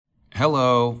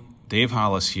Hello, Dave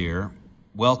Hollis here.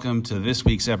 Welcome to this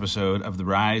week's episode of the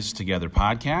Rise Together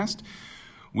podcast.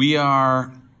 We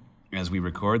are, as we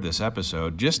record this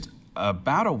episode, just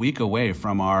about a week away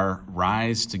from our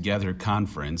Rise Together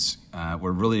conference.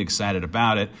 We're really excited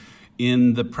about it.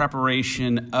 In the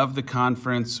preparation of the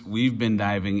conference, we've been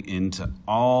diving into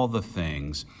all the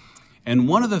things. And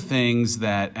one of the things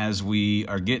that, as we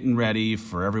are getting ready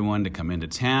for everyone to come into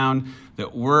town,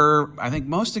 that we're, I think,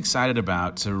 most excited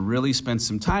about to really spend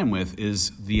some time with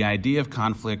is the idea of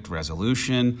conflict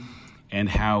resolution and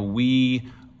how we,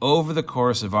 over the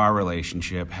course of our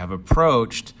relationship, have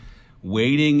approached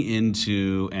wading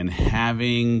into and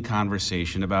having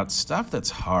conversation about stuff that's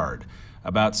hard,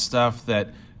 about stuff that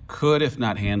could, if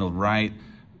not handled right,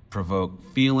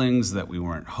 provoke feelings that we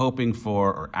weren't hoping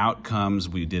for or outcomes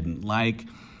we didn't like.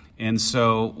 And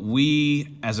so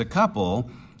we, as a couple,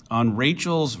 on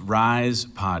Rachel's Rise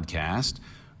podcast,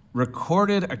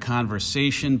 recorded a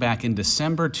conversation back in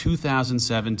December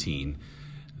 2017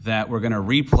 that we're going to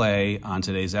replay on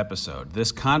today's episode.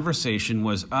 This conversation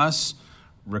was us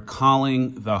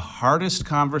recalling the hardest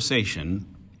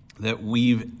conversation that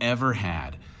we've ever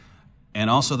had, and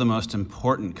also the most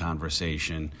important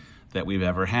conversation that we've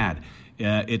ever had.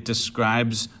 It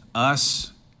describes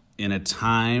us in a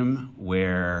time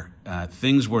where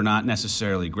things were not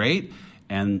necessarily great,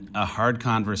 and a hard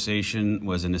conversation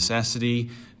was a necessity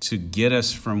to get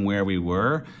us from where we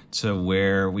were to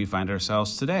where we find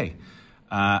ourselves today.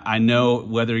 I know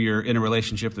whether you're in a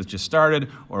relationship that's just started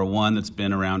or one that's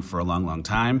been around for a long, long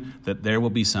time, that there will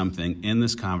be something in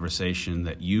this conversation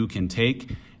that you can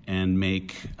take and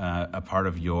make a part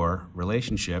of your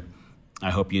relationship. I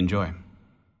hope you enjoy.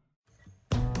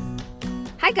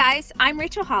 Hi guys, I'm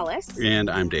Rachel Hollis.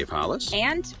 And I'm Dave Hollis.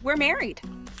 And we're married.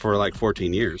 For like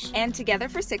 14 years. And together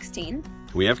for 16.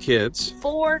 We have kids.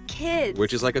 4 kids.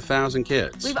 Which is like 1,000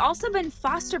 kids. We've also been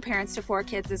foster parents to 4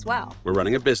 kids as well. We're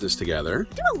running a business together.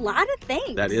 We do a lot of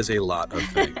things. That is a lot of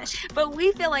things. But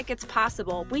we feel like it's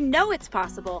possible, we know it's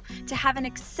possible, to have an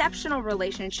exceptional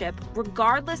relationship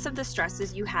regardless of the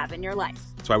stresses you have in your life.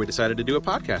 That's why we decided to do a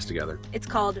podcast together. It's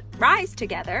called Rise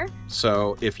Together.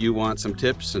 So if you want some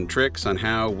tips and tricks on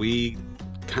how we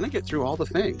kind of get through all the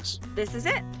things, this is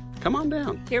it. Come on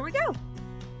down. Here we go.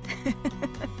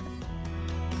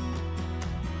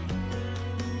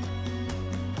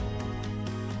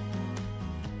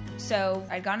 So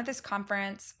I'd gone to this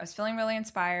conference. I was feeling really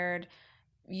inspired.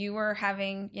 You were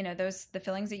having, the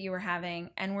feelings that you were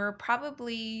having, and we're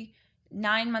probably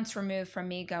 9 months removed from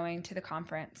me going to the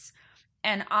conference.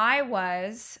 And I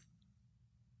was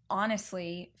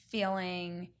honestly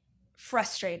feeling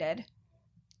frustrated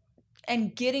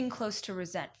and getting close to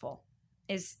resentful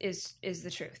is the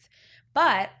truth.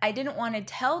 But I didn't want to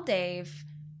tell Dave,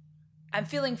 I'm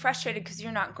feeling frustrated because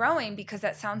you're not growing, because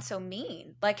that sounds so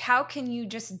mean. Like, how can you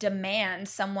just demand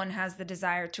someone has the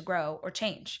desire to grow or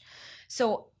change?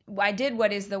 So I did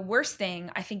what is the worst thing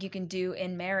I think you can do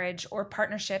in marriage or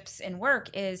partnerships in work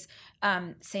is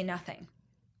say nothing.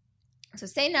 So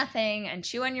say nothing and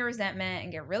chew on your resentment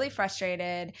and get really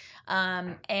frustrated.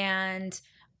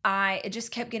 It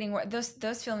just kept getting worse.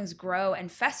 Those feelings grow and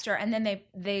fester, and then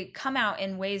they come out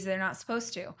in ways they're not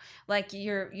supposed to. Like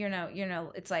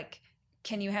it's like,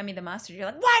 can you hand me the mustard? You're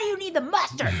like, why do you need the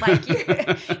mustard? Like,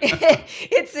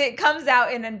 it comes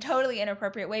out in a totally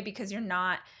inappropriate way because you're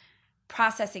not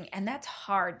processing, and that's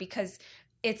hard because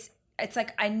it's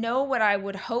like, I know what I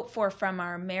would hope for from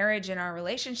our marriage and our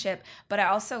relationship, but I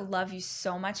also love you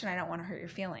so much, and I don't want to hurt your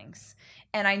feelings.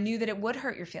 And I knew that it would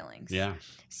hurt your feelings. Yeah.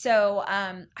 So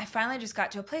I finally just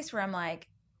got to a place where I'm like,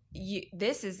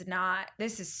 this is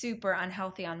super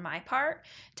unhealthy on my part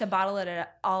to bottle it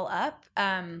all up.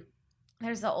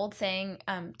 There's the old saying,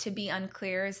 to be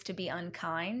unclear is to be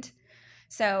unkind.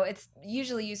 So it's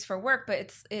usually used for work,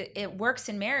 but it works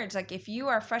in marriage. Like, if you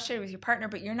are frustrated with your partner,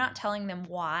 but you're not telling them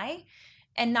why,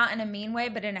 and not in a mean way,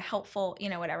 but in a helpful,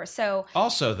 whatever. So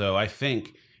also, though, I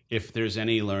think if there's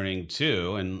any learning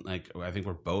too, and like, I think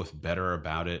we're both better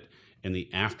about it in the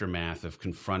aftermath of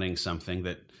confronting something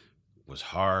that was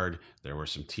hard. There were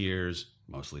some tears,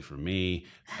 mostly for me,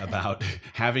 about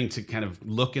having to kind of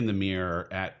look in the mirror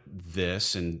at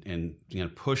this and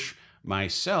push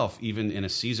myself, even in a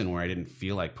season where I didn't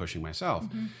feel like pushing myself.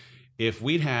 Mm-hmm. If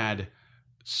we'd had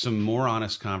some more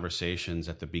honest conversations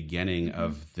at the beginning mm-hmm.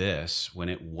 of this, when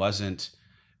it wasn't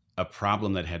a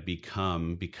problem that had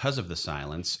become, because of the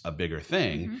silence, a bigger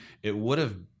thing, mm-hmm. it would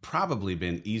have probably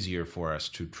been easier for us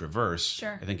to traverse.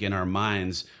 Sure. I think in our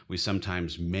minds, we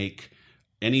sometimes make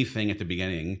anything at the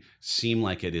beginning seem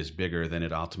like it is bigger than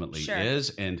it ultimately Sure.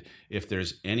 is. And if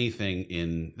there's anything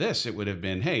in this, it would have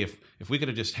been, hey, if we could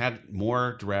have just had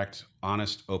more direct,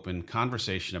 honest, open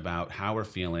conversation about how we're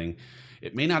feeling,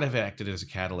 it may not have acted as a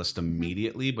catalyst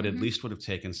immediately, but at least would have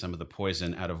taken some of the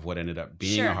poison out of what ended up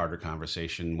being Sure. a harder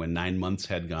conversation when 9 months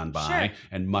had gone by Sure.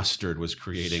 and mustard was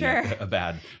creating Sure. a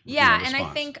bad Yeah, and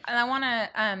response. I think I want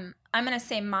to. I'm going to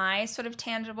say my sort of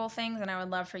tangible things, and I would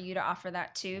love for you to offer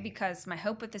that too, because my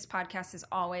hope with this podcast is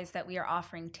always that we are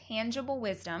offering tangible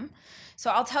wisdom.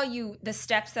 So I'll tell you the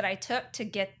steps that I took to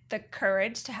get the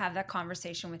courage to have that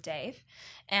conversation with Dave,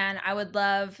 and I would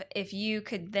love if you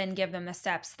could then give them the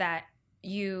steps that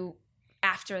you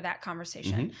after that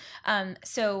conversation.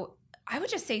 So I would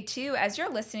just say too, as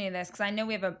you're listening to this, because I know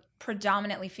we have a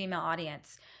predominantly female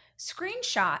audience,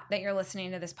 screenshot that you're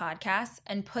listening to this podcast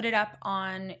and put it up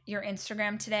on your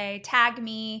Instagram today. Tag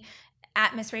me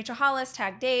at Miss Rachel Hollis,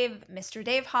 tag Dave, Mr.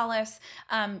 Dave Hollis.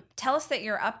 Tell us that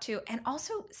you're up to, and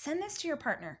also send this to your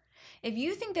partner. If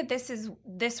you think that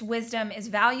this wisdom is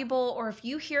valuable, or if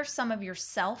you hear some of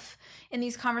yourself in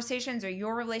these conversations or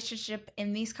your relationship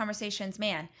in these conversations,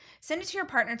 man, send it to your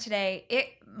partner today. It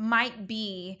might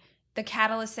be the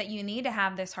catalyst that you need to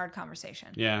have this hard conversation.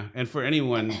 Yeah, and for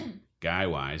anyone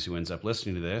guy-wise who ends up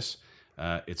listening to this,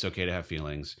 it's okay to have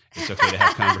feelings. It's okay to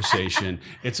have conversation.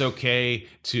 It's okay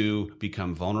to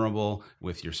become vulnerable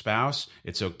with your spouse.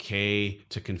 It's okay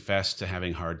to confess to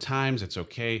having hard times. It's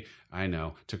okay, I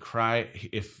know, to cry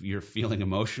if you're feeling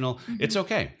emotional. It's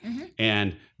okay.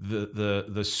 And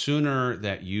the sooner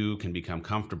that you can become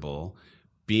comfortable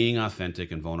being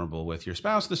authentic and vulnerable with your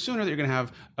spouse, the sooner that you're going to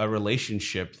have a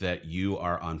relationship that you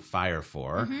are on fire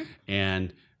for.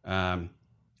 And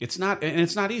it's not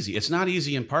easy. It's not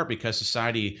easy in part because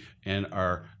society and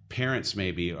our parents,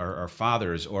 maybe, or our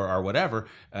fathers, or our whatever,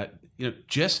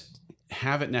 just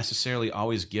haven't necessarily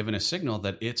always given a signal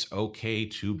that it's okay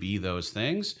to be those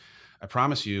things. I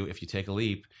promise you, if you take a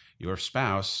leap, your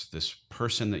spouse, this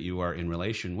person that you are in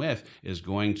relation with, is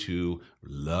going to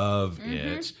love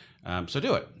it. So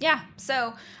do it. Yeah.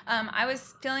 So I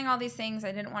was feeling all these things.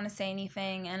 I didn't want to say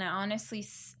anything. And I honestly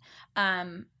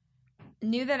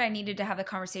knew that I needed to have the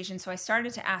conversation. So I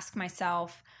started to ask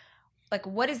myself, like,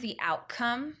 what is the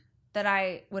outcome that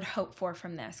I would hope for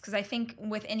from this? Because I think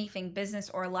with anything,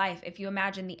 business or life, if you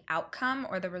imagine the outcome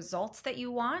or the results that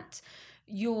you want,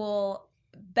 you'll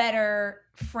better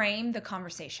frame the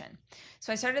conversation.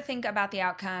 So I started to think about the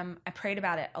outcome. I prayed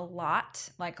about it a lot.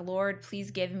 Like, Lord,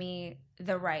 please give me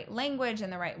the right language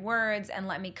and the right words, and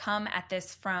let me come at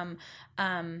this from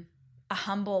a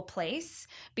humble place,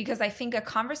 because I think a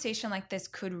conversation like this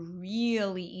could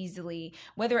really easily,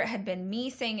 whether it had been me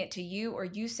saying it to you or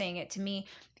you saying it to me,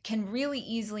 can really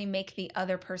easily make the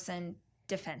other person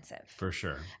defensive. For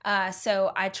sure.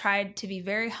 So I tried to be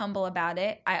very humble about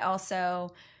it. I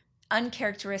also,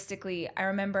 uncharacteristically, I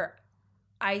remember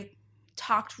I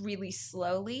talked really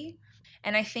slowly,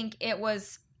 and I think it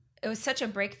was such a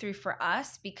breakthrough for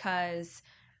us, because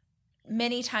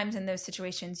many times in those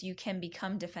situations you can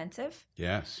become defensive.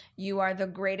 Yes. You are the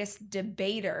greatest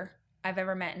debater I've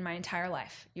ever met in my entire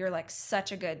life. You're like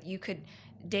such a good,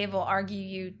 Dave will argue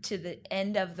you to the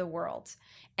end of the world.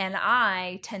 And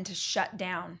I tend to shut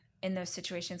down in those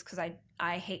situations because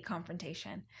I hate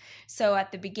confrontation. So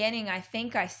at the beginning, I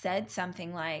think I said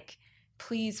something like,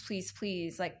 please, please,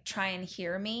 please, like, try and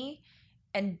hear me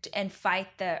and fight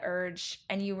the urge.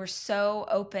 And you were so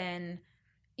open,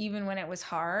 even when it was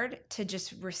hard, to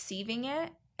just receiving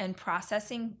it and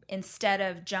processing instead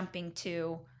of jumping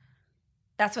to,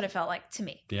 that's what it felt like to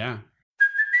me. Yeah.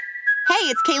 Hey,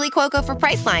 it's Kaylee Cuoco for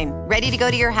Priceline. Ready to go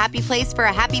to your happy place for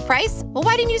a happy price? Well,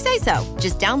 why didn't you say so?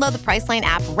 Just download the Priceline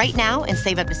app right now and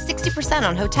save up to 60%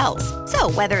 on hotels.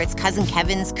 So whether it's Cousin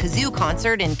Kevin's Kazoo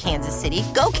Concert in Kansas City,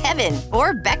 go Kevin,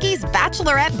 or Becky's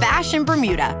Bachelorette Bash in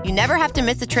Bermuda, you never have to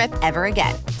miss a trip ever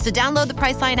again. So download the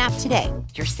Priceline app today.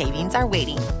 Your savings are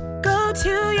waiting. Go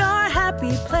to your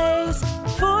happy place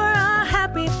for a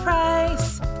happy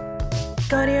price.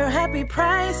 Go to your happy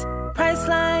price,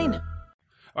 Priceline.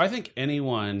 I think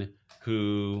anyone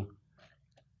who's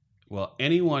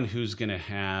going to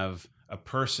have a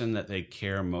person that they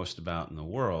care most about in the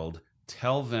world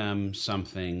tell them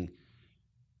something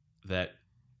that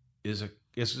is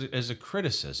a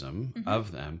criticism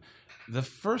of them, the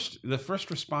first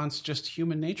response, just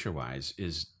human nature wise,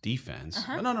 is defense.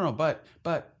 No, but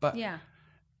Yeah.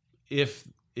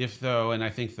 if though, and I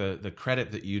think the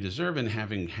credit that you deserve in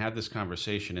having had this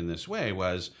conversation in this way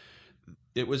was,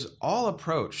 it was all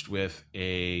approached with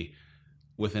an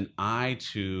eye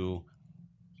to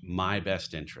my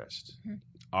best interest.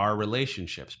 our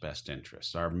relationship's best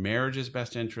interest, our marriage's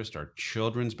best interest, our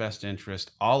children's best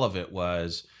interest. All of it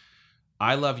was,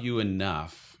 I love you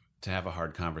enough to have a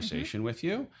hard conversation with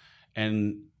you.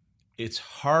 And it's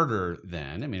harder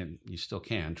then. I mean, you still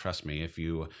can, trust me. If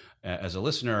you, as a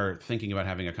listener, thinking about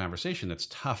having a conversation that's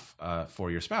tough for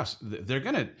your spouse, they're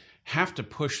going to have to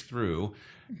push through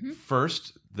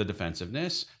first the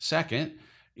defensiveness. Second,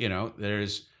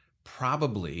 there's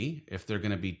probably, if they're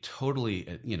going to be totally,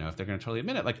 if they're going to totally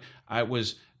admit it, like I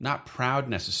was not proud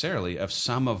necessarily of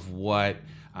some of what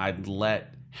I'd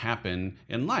let happen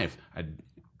in life.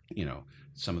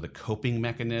 Some of the coping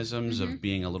mechanisms of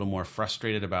being a little more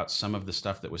frustrated about some of the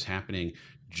stuff that was happening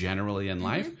generally in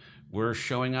life were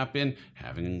showing up in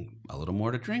having a little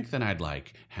more to drink than I'd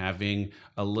like, having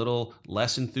a little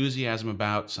less enthusiasm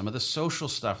about some of the social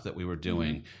stuff that we were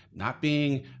doing, not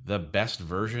being the best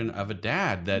version of a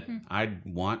dad that I'd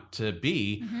want to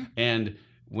be. And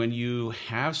when you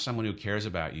have someone who cares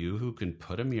about you, who can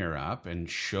put a mirror up and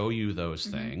show you those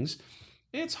things,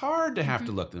 it's hard to have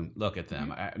to look at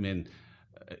them. I mean,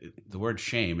 the word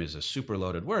shame is a super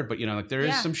loaded word, but there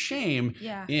is some shame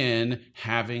in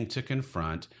having to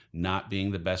confront not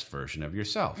being the best version of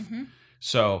yourself.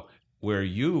 So where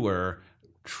you were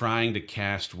trying to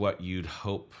cast what you'd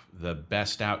hope the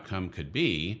best outcome could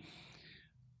be,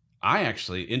 I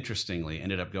actually, interestingly,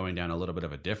 ended up going down a little bit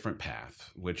of a different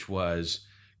path, which was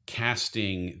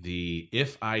casting the,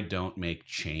 if I don't make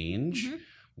change,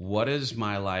 what does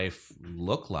my life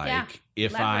look like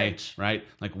if Leverage.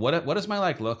 What does my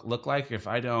life look like if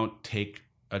I don't take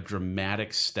a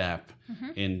dramatic step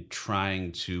in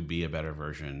trying to be a better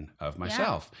version of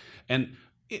myself? And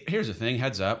here's the thing,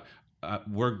 heads up,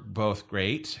 we're both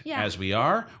great as we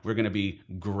are. We're going to be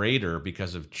greater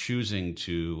because of choosing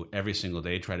to every single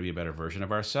day try to be a better version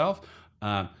of ourselves.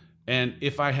 And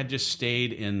if I had just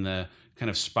stayed in the kind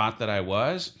of spot that I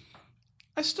was,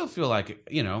 I still feel like,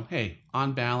 hey,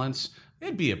 on balance,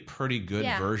 it'd be a pretty good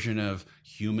version of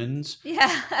humans.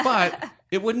 But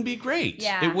it wouldn't be great.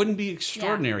 It wouldn't be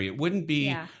extraordinary. It wouldn't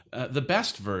be the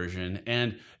best version.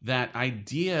 And that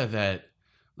idea that,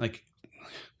 my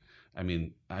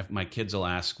kids will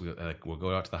ask, we'll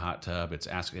go out to the hot tub, it's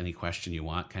ask any question you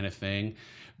want kind of thing.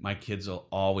 My kids will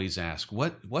always ask,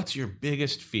 what's your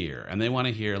biggest fear? And they want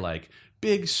to hear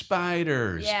big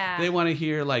spiders. They want to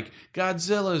hear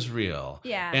Godzilla's real.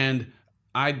 And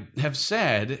I have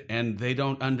said, and they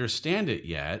don't understand it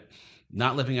yet,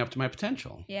 not living up to my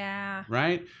potential.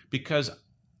 Right? Because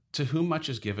to whom much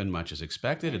is given, much is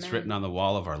expected. Amen. It's written on the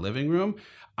wall of our living room.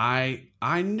 I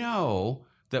know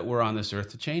that we're on this earth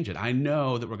to change it. I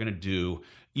know that we're going to do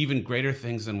even greater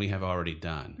things than we have already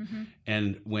done.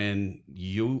 And when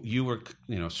you were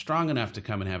strong enough to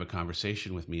come and have a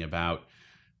conversation with me about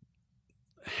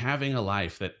having a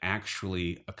life that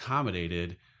actually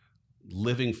accommodated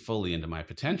living fully into my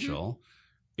potential,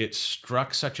 it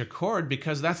struck such a chord,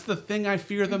 because that's the thing I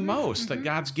fear the most, that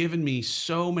God's given me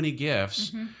so many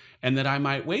gifts and that I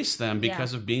might waste them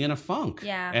because of being in a funk.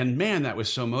 And man, that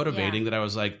was so motivating that I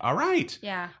was like, all right,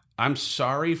 I'm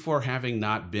sorry for having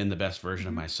not been the best version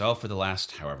of myself for the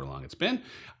last however long it's been.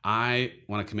 I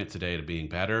want to commit today to being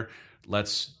better.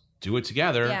 Let's do it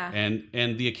together. And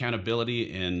the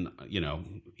accountability in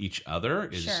each other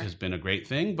has been a great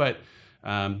thing. But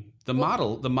the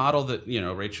model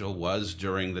that Rachel was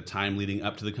during the time leading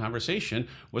up to the conversation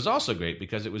was also great,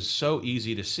 because it was so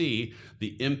easy to see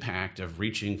the impact of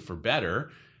reaching for better,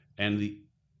 and the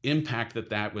impact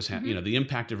that was the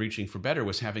impact of reaching for better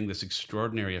was having this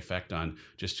extraordinary effect on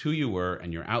just who you were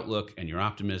and your outlook and your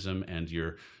optimism and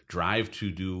your drive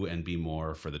to do and be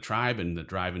more for the tribe, and the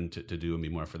drive to do and be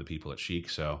more for the people at Chic.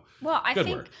 So, well, I good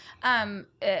think work.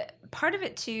 Part of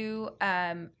it too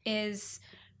is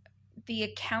the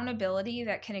accountability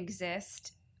that can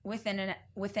exist within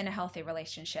a healthy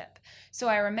relationship. So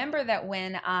I remember that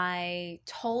when I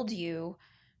told you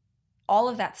all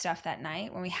of that stuff that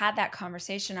night, when we had that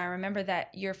conversation, I remember that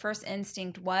your first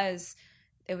instinct was,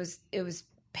 it was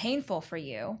painful for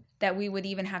you that we would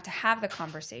even have to have the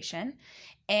conversation.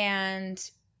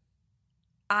 And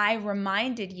I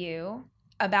reminded you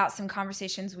about some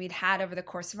conversations we'd had over the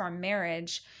course of our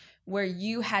marriage where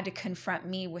you had to confront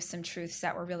me with some truths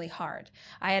that were really hard.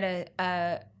 I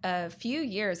had a few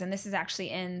years, and this is actually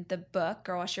in the book,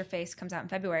 Girl Wash Your Face, comes out in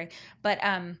February, but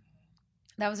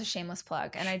that was a shameless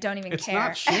plug, and I don't even care. It's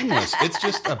not shameless. It's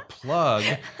just a plug.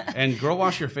 And Girl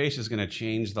Wash Your Face is going to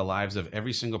change the lives of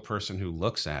every single person who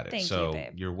looks at it. Thank so you,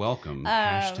 babe. You're welcome.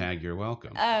 Hashtag you're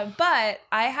welcome. But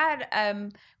I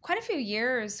had quite a few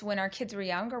years when our kids were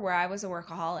younger where I was a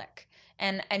workaholic.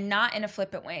 and not in a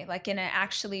flippant way, like in a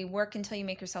actually work until you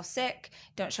make yourself sick,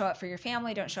 don't show up for your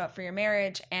family, don't show up for your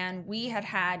marriage. And you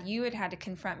had to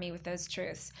confront me with those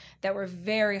truths that were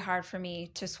very hard for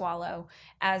me to swallow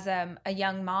as a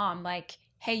young mom. Like,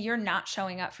 hey, you're not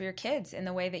showing up for your kids in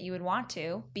the way that you would want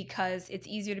to, because it's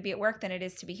easier to be at work than it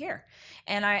is to be here.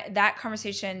 And that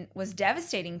conversation was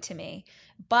devastating to me,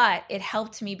 but it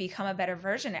helped me become a better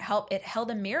version. It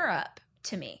held a mirror up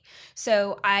to me.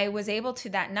 So I was able to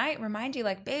that night remind you,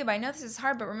 like, babe, I know this is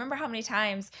hard, but remember how many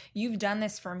times you've done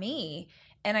this for me.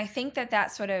 And I think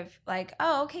that sort of like,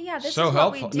 oh, okay, yeah, this so is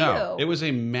helpful. what we do. No, it was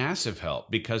a massive help,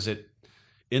 because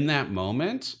in that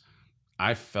moment,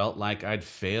 I felt like I'd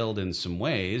failed in some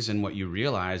ways. And what you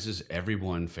realize is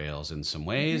everyone fails in some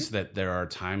ways, that there are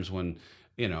times when,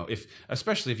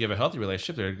 especially if you have a healthy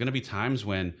relationship, there are going to be times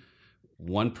when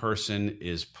one person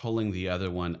is pulling the other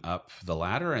one up the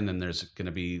ladder. And then there's going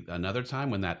to be another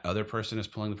time when that other person is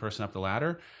pulling the person up the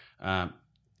ladder. The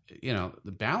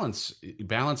balance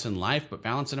in life, but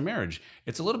balance in a marriage,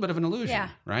 it's a little bit of an illusion,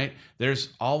 right? There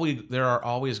are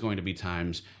always going to be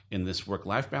times in this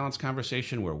work-life balance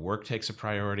conversation where work takes a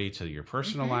priority to your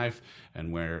personal life,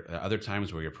 and where other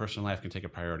times where your personal life can take a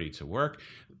priority to work.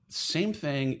 Same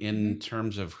thing in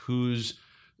terms of who's,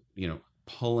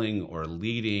 pulling or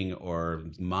leading or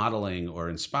modeling or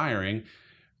inspiring.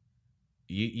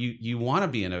 You want to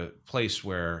be in a place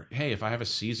where, hey, if I have a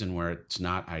season where it's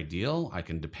not ideal, I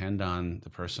can depend on the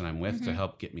person I'm with to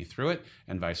help get me through it,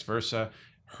 and vice versa.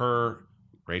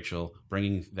 Rachel,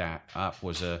 bringing that up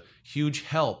was a huge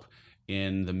help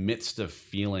in the midst of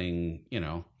feeling,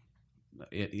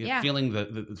 feeling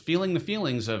the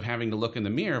feelings of having to look in the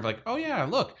mirror of like, oh yeah,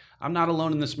 look, I'm not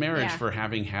alone in this marriage for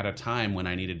having had a time when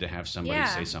I needed to have somebody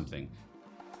say something.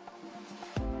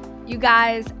 You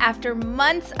guys, after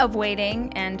months of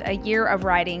waiting and a year of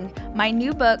writing, my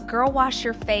new book, Girl Wash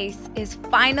Your Face, is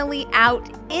finally out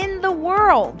in the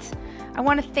world. I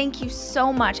want to thank you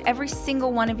so much, every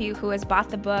single one of you who has bought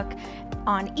the book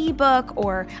on ebook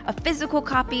or a physical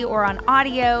copy or on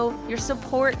audio. Your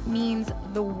support means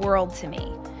the world to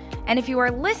me. And if you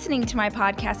are listening to my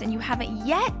podcast and you haven't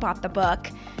yet bought the book,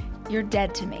 you're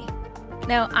dead to me.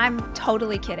 No, I'm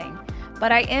totally kidding.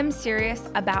 But I am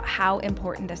serious about how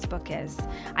important this book is.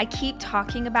 I keep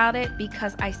talking about it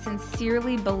because I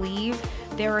sincerely believe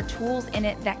there are tools in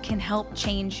it that can help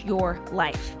change your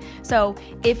life. So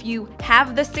if you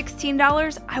have the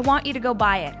 $16, I want you to go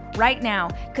buy it right now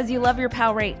because you love your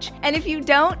pal Rach. And if you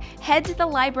don't, head to the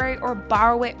library or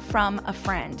borrow it from a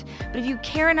friend. But if you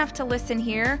care enough to listen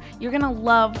here, you're gonna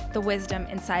love the wisdom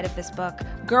inside of this book.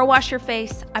 Girl Wash Your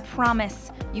Face. I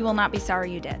promise you will not be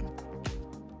sorry you did.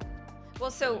 Well,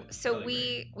 so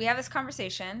we have this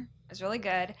conversation. It was really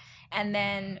good. And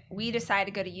then we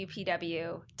decided to go to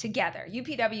UPW together.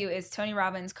 UPW is Tony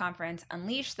Robbins' conference,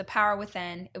 Unleash the Power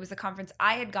Within. It was a conference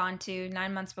I had gone to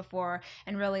 9 months before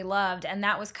and really loved. And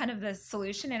that was kind of the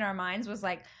solution in our minds, was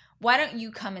like, why don't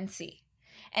you come and see?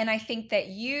 And I think that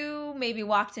you maybe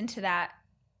walked into that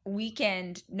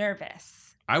weekend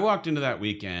nervous. I walked into that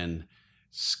weekend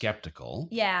skeptical.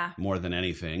 Yeah. More than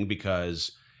anything,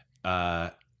 because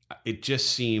it just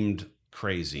seemed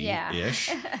crazy-ish.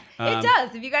 Yeah. It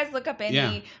does. If you guys look up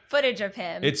any footage of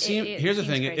him, here's the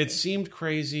thing. Crazy. It seemed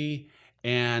crazy,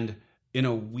 and in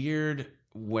a weird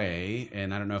way,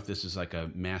 and I don't know if this is like a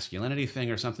masculinity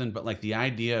thing or something, but like the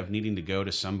idea of needing to go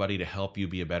to somebody to help you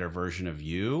be a better version of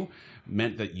you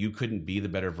meant that you couldn't be the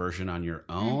better version on your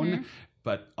own,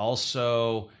 but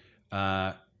also...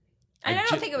 And I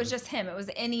don't think it was just him. It was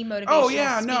any motivational Oh,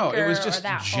 yeah, speaker. No. It was just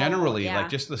generally, like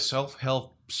just the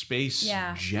self-help space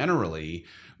generally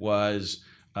was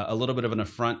a little bit of an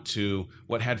affront to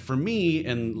what had for me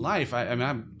in life. I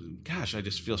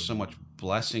just feel so much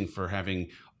blessing for having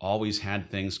always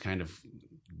had things kind of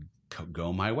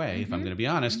go my way, if I'm going to be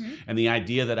honest. And the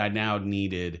idea that I now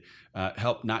needed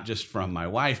help, not just from my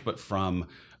wife, but from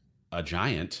a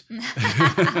giant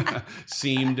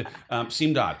seemed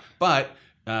odd. But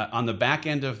on the back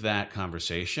end of that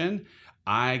conversation,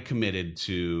 I committed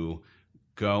to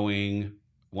going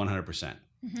 100%,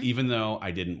 even though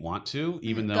I didn't want to,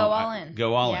 even though go all in.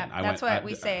 Go all in. That's what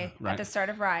we say at the start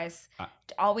of Rise.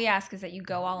 All we ask is that you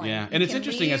go all in. Yeah, and it's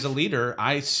interesting, as a leader,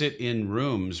 I sit in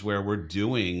rooms where we're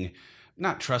doing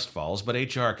not trust falls, but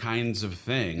HR kinds of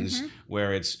things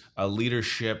where it's a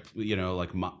leadership,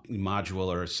 like module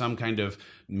or some kind of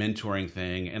mentoring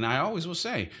thing. And I always will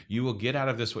say, you will get out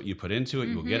of this what you put into it.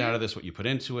 You will get out of this what you put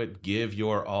into it. Give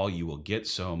your all. You will get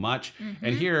so much.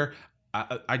 And here,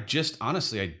 I just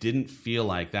honestly, I didn't feel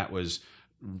like that was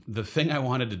the thing I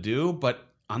wanted to do. But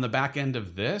on the back end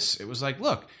of this, it was like,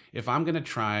 look, if I'm going to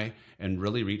try and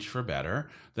really reach for better,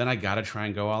 then I got to try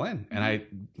and go all in. And I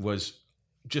was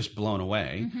just blown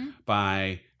away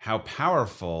by how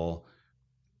powerful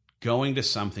going to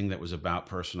something that was about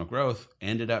personal growth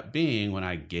ended up being when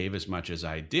I gave as much as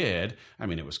I did. I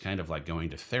mean, it was kind of like going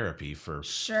to therapy for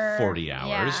 40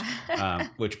 hours,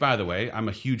 which, by the way, I'm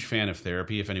a huge fan of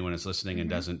therapy. If anyone is listening and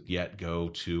doesn't yet go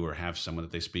to or have someone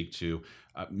that they speak to,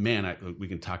 we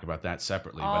can talk about that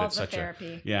separately. All but it's such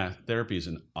therapy. Therapy is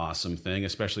an awesome thing,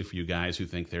 especially for you guys who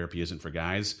think therapy isn't for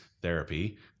guys.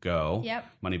 Therapy, go. Yep.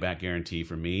 Money back guarantee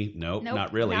for me. Nope,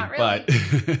 not really. really. But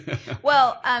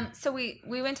well, so we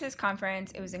went to this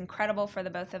conference. It was incredible for the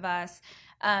both of us.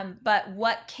 But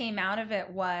what came out of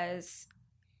it was,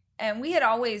 and we had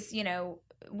always,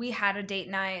 we had a date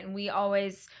night and we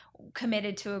always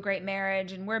committed to a great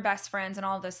marriage and we're best friends and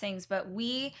all of those things. But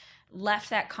we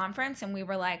left that conference and we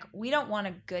were like, we don't want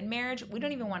a good marriage. We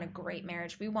don't even want a great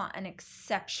marriage. We want an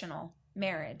exceptional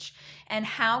marriage. And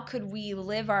how could we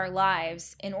live our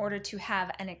lives in order to have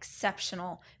an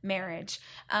exceptional marriage?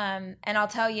 And I'll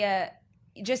tell you,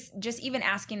 just even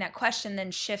asking that question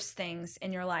then shifts things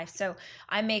in your life. So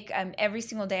I make every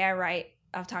single day I write,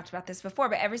 I've talked about this before,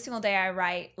 but every single day I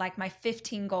write like my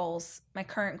 15 goals, my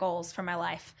current goals for my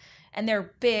life. And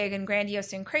they're big and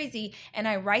grandiose and crazy. And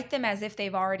I write them as if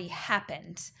they've already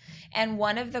happened. And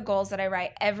one of the goals that I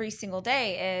write every single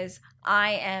day is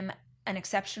I am an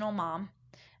exceptional mom.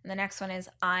 And the next one is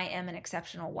I am an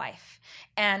exceptional wife.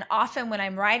 And often when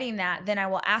I'm writing that, then I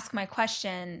will ask my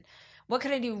question, what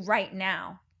can I do right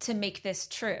now to make this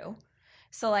true?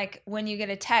 So like when you get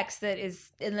a text that is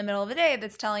in the middle of the day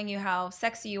that's telling you how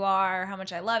sexy you are, how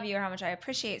much I love you, or how much I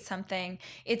appreciate something,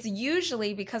 it's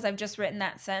usually because I've just written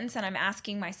that sentence and I'm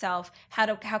asking myself,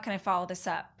 how can I follow this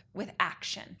up with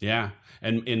action? Yeah.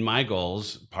 And in my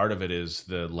goals, part of it is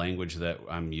the language that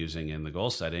I'm using in the goal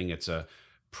setting. It's a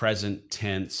present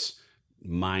tense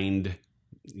mind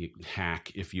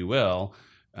hack, if you will.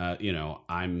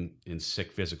 I'm in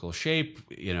sick physical shape,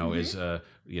 hey,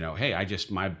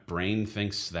 my brain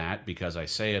thinks that because I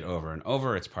say it over and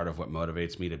over. It's part of what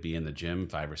motivates me to be in the gym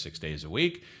 5 or 6 days a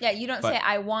week. Yeah, you don't say,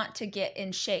 I want to get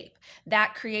in shape.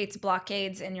 That creates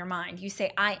blockades in your mind. You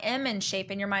say, I am in shape,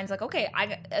 and your mind's like, okay,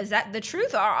 is that the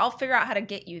truth? Or I'll figure out how to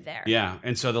get you there. Yeah,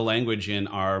 and so the language in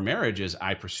our marriage is,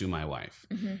 I pursue my wife.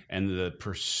 And the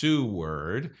pursue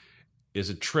word is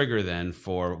a trigger then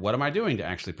for what am I doing to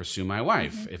actually pursue my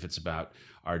wife? If it's about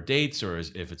our dates or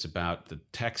if it's about the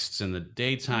texts in the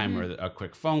daytime or a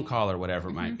quick phone call or whatever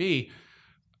it might be,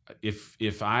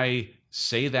 if I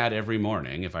say that every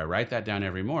morning, if I write that down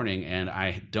every morning and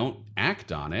I don't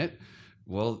act on it,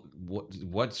 well,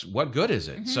 what good is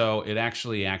it? So it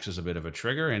actually acts as a bit of a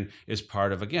trigger and is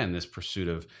part of, again, this pursuit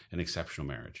of an exceptional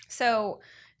marriage. So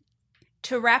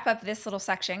to wrap up this little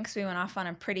section, because we went off on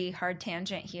a pretty hard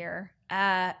tangent here,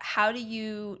 how do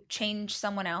you change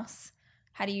someone else?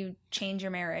 How do you change your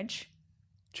marriage?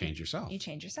 Change yourself. You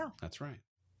change yourself. That's right.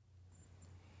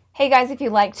 Hey guys, if you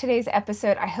liked today's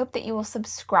episode, I hope that you will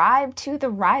subscribe to the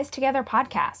Rise Together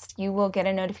podcast. You will get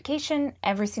a notification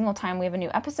every single time we have a new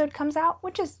episode comes out,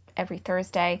 which is every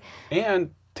Thursday.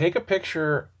 And take a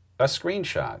picture, a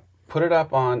screenshot, put it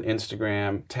up on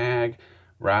Instagram, tag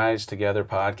Rise Together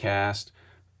podcast,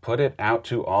 put it out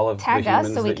to all of the humans that you know.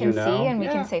 Tag us so we can see and we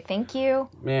can say thank you.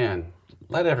 Man,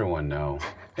 let everyone know.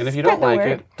 And if you don't like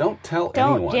it, don't tell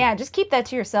anyone. Yeah, just keep that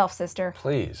to yourself, sister.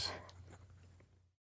 Please.